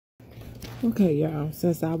Okay, y'all,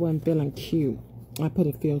 since I wasn't feeling cute, I put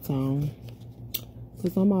a filter on.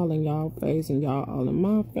 Because I'm all in y'all face and y'all all in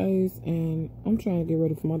my face. And I'm trying to get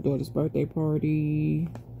ready for my daughter's birthday party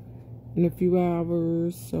in a few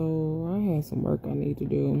hours. So I had some work I need to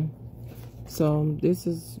do. So this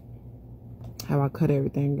is how I cut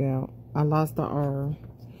everything out. I lost the R.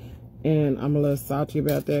 And I'm a little salty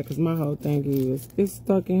about that because my whole thing is it's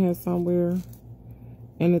stuck in here somewhere.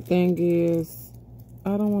 And the thing is,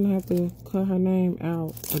 I don't want to have to cut her name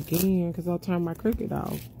out again because I'll turn my Cricut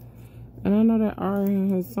off. And I know that R in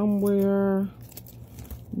here somewhere,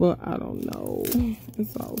 but I don't know.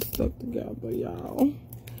 It's all stuck together, y'all.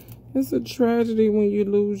 It's a tragedy when you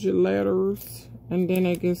lose your letters and then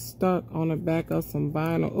they get stuck on the back of some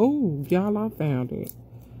vinyl. Oh, y'all, I found it.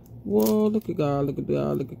 Whoa, look at God, look at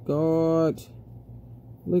God, look at God.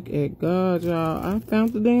 Look at God, y'all. I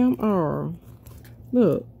found the damn R.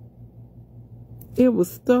 Look. It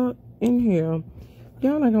was stuck in here.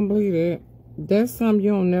 Y'all not gonna believe that. That's something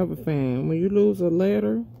you don't never find. When you lose a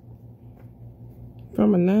letter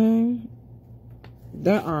from a name,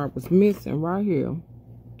 that R was missing right here.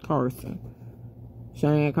 Carson.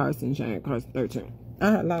 Cheyenne Carson 13.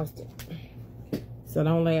 I had lost it. So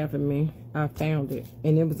don't laugh at me. I found it.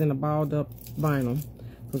 And it was in a balled up vinyl.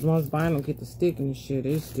 Because once vinyl get to sticking and shit,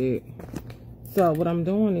 it stick. So what I'm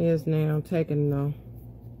doing is now taking the...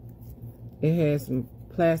 It has some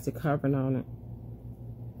plastic covering on it.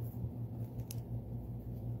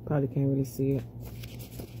 Probably can't really see it.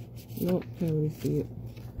 Nope, can't really see it.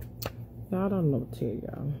 Y'all don't know what to tell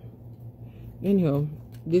y'all. Anyhow,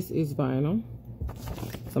 this is vinyl.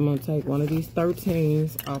 So I'm going to take one of these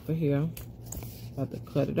 13s off of here. About to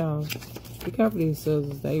cut it off. Be careful these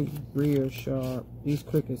scissors. They real sharp. These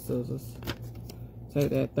Cricut scissors. Take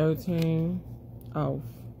that 13 off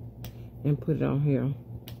and put it on here.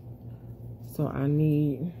 So I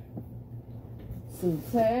need some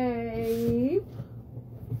tape.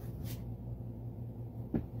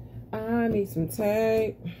 I need some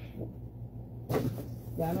tape.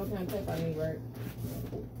 Y'all know what kind of tape I need, right?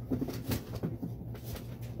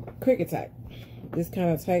 Cricut tape. This kind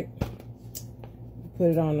of tape. Put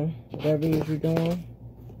it on whatever it is you're doing.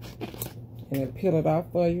 And it peel it off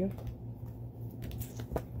for you.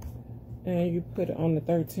 And you put it on the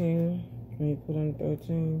 13. And you put on the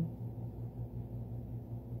 13.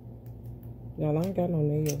 Y'all, I ain't got no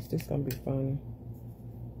nails. This is gonna be funny.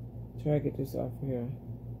 Try to get this off of here.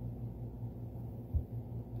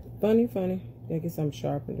 Funny. Gotta get something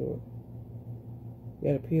sharp and do it.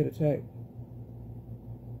 Gotta peel the tape.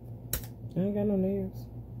 I ain't got no nails.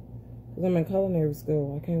 Because I'm in culinary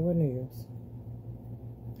school. I can't wear nails.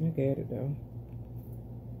 I get it though.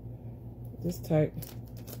 This tape.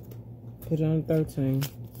 Put it on 13.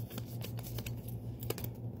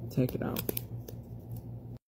 Take it out.